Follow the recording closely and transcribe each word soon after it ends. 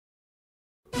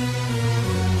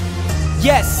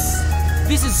Yes,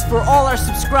 this is for all our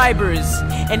subscribers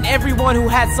and everyone who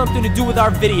had something to do with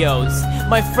our videos.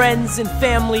 My friends and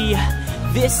family,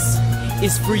 this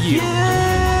is for you.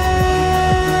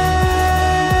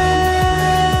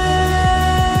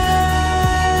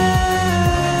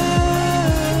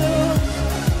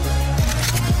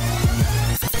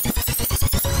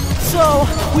 So,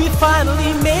 we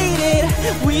finally made it.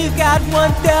 We've got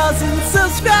 1,000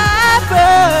 subscribers,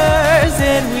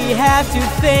 and we have to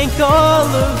thank all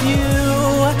of you.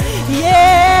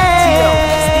 Yeah! Tito,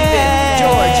 Steven,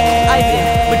 George, Ivan,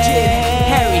 Majid,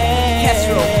 Harry,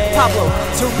 Castro, Pablo,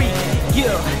 Tariq,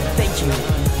 Gil, thank you.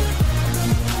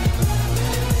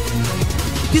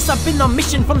 This I've been on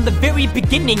mission from the very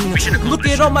beginning. Look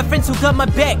at all my friends who got my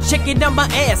back, checking out my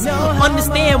ass.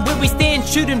 Understand where we stand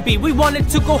shouldn't be. We wanted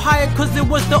to go higher cause it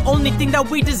was the only thing that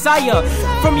we desire.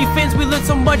 From you fans we learned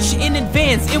so much in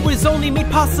advance. It was only made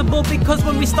possible because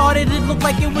when we started it looked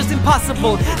like it was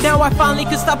impossible. Now I finally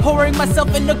could stop pouring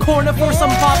myself in the corner for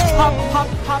some pop.